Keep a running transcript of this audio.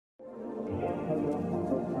Hey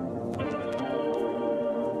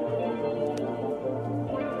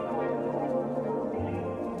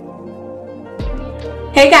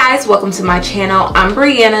guys, welcome to my channel. I'm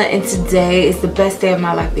Brianna and today is the best day of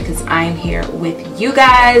my life because I am here with you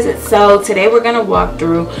guys. So today we're going to walk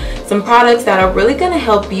through some products that are really going to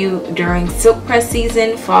help you during silk press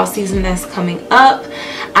season, fall season that's coming up.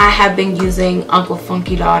 I have been using Uncle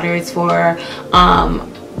Funky Daughters for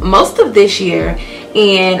most of this year,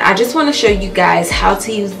 and I just want to show you guys how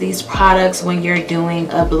to use these products when you're doing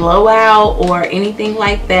a blowout or anything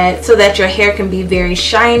like that, so that your hair can be very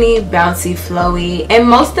shiny, bouncy, flowy, and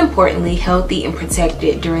most importantly healthy and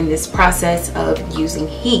protected during this process of using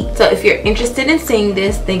heat. So if you're interested in seeing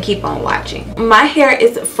this, then keep on watching. My hair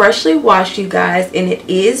is freshly washed, you guys, and it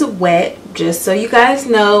is wet. Just so you guys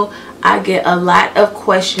know, I get a lot of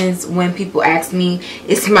questions when people ask me,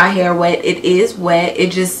 is my hair wet? It is wet.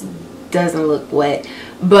 It just doesn't look wet.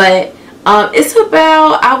 But it's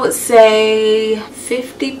about, I would say,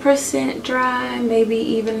 50% dry, maybe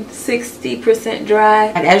even 60% dry.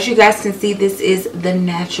 And as you guys can see, this is the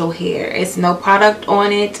natural hair. It's no product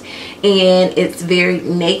on it, and it's very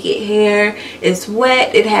naked hair. It's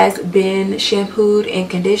wet. It has been shampooed and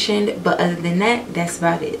conditioned, but other than that, that's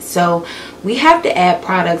about it. So we have to add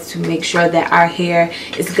products to make sure that our hair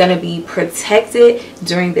is going to be protected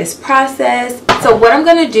during this process. So what I'm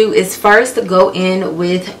going to do is first go in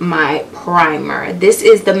with my primer. This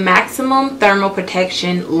is the Maximum Thermal Protection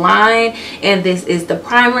line, and this is the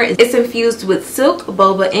primer. It's infused with silk,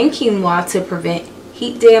 boba, and quinoa to prevent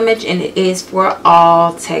heat damage, and it is for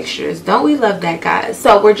all textures. Don't we love that, guys?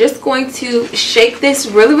 So we're just going to shake this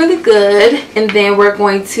really good, and then we're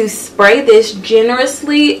going to spray this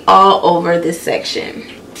generously all over this section.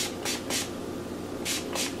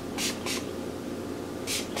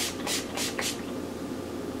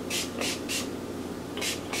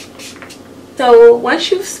 So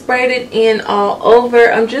once you've sprayed it in all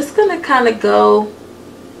over, I'm just going to kind of go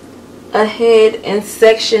ahead and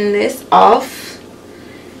section this off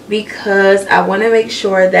because I want to make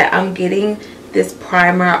sure that I'm getting this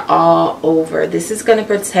primer all over. This is going to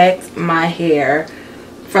protect my hair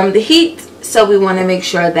from the heat, so we want to make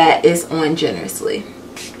sure that it's on generously.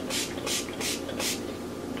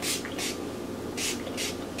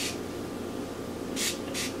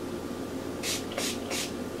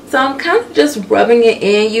 So I'm kind of just rubbing it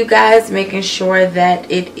in, you guys, making sure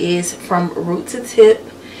that it is from root to tip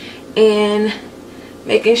and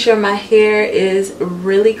making sure my hair is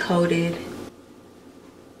really coated.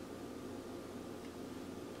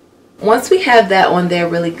 Once we have that on there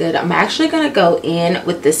really good, I'm actually going to go in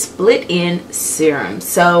with the split end serum.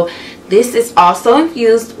 So this is also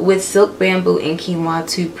infused with silk, bamboo, and quinoa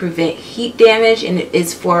to prevent heat damage, and it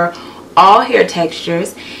is for all hair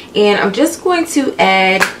textures. And I'm just going to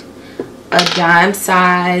add a dime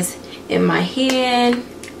size in my hand,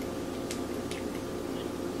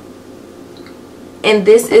 and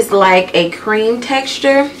this is like a cream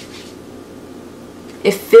texture.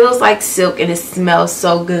 It feels like silk and it smells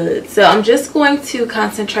so good. So I'm just going to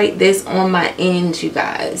concentrate this on my ends, you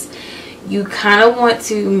guys. You kind of want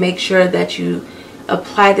to make sure that you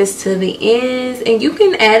apply this to the ends, and you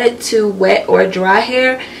can add it to wet or dry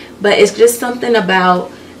hair, but it's just something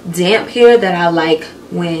about damp hair that I like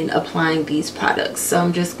when applying these products. So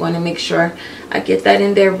I'm just going to make sure I get that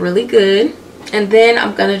in there really good, and then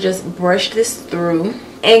I'm going to just brush this through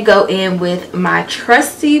and go in with my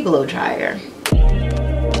trusty blow dryer.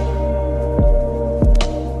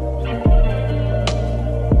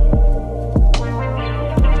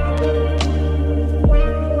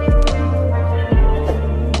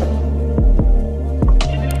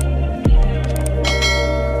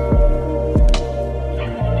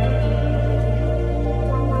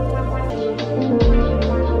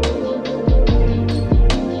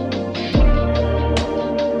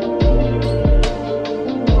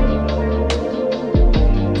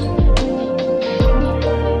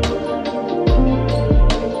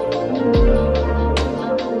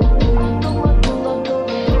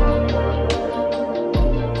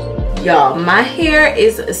 Y'all, my hair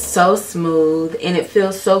is so smooth and it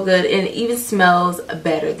feels so good, and it even smells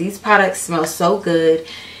better. These products smell so good,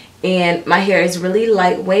 and my hair is really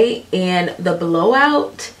lightweight, and the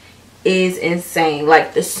blowout is insane.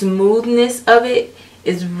 Like, the smoothness of it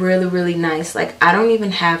is really nice. Like, I don't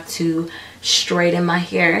even have to straighten my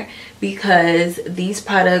hair because these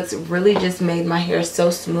products really just made my hair so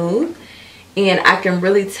smooth, and I can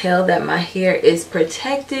really tell that my hair is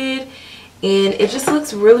protected, and it just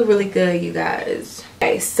looks really good, you guys.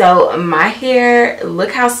 Okay, so my hair,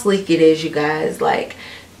 look how sleek it is, you guys. Like,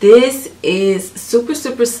 This is super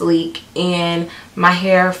sleek and my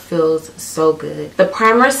hair feels so good. The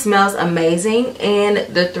primer smells amazing and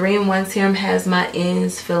the 3-in-1 serum has my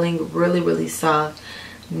ends feeling really soft.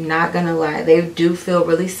 Not gonna lie, they do feel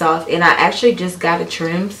really soft, and I actually just got a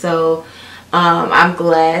trim, so I'm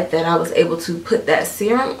glad that I was able to put that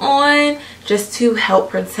serum on just to help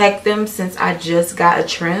protect them since I just got a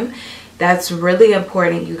trim. That's really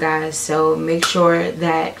important, you guys. So make sure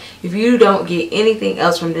that if you don't get anything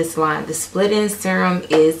else from this line, the split end serum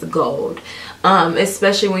is gold.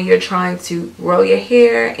 Especially when you're trying to roll your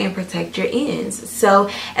hair and protect your ends.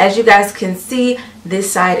 So as you guys can see,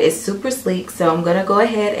 this side is super sleek. So I'm gonna go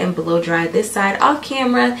ahead and blow dry this side off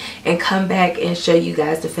camera and come back and show you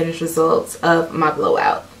guys the finished results of my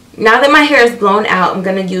blowout. Now that my hair is blown out, I'm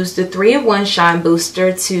gonna use the 3-in-1 Shine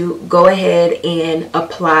Booster to go ahead and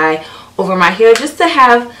apply over my hair just to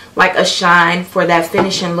have like a shine for that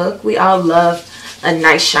finishing look. We all love a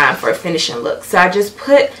nice shine for a finishing look. So I just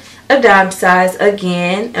put a dime size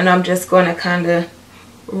again, and I'm just going to kind of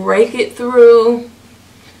rake it through,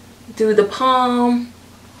 do the palm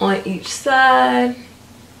on each side,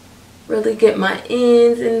 really get my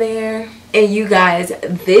ends in there. And you guys,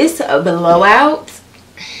 this blowout,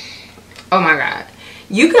 oh my god,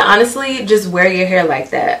 you can honestly just wear your hair like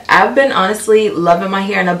that. I've been honestly loving my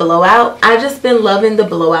hair in a blowout. I've just been loving the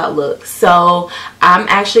blowout look. So I'm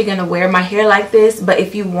actually going to wear my hair like this. But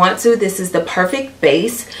if you want to, this is the perfect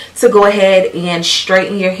base to go ahead and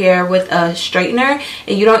straighten your hair with a straightener.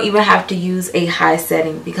 And you don't even have to use a high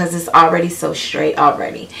setting because it's already so straight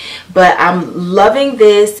already. But I'm loving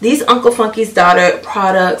this. These Uncle Funky's Daughter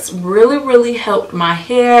products really helped my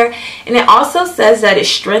hair. And it also says that it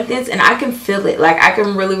strengthens, and I can feel it. Like, I can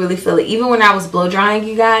really feel it. Even when I was blow drying,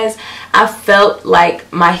 you guys, I felt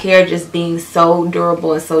like my hair just being so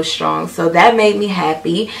durable and so strong. So that made me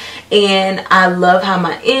happy, and I love how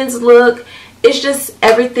my ends look. It's just,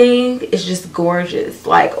 everything is just gorgeous.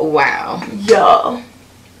 Like, wow, y'all.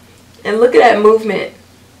 And look at that movement.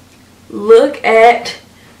 Look at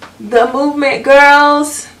the movement,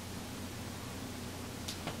 girls.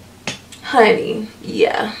 Honey,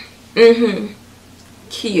 yeah.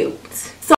 Cute.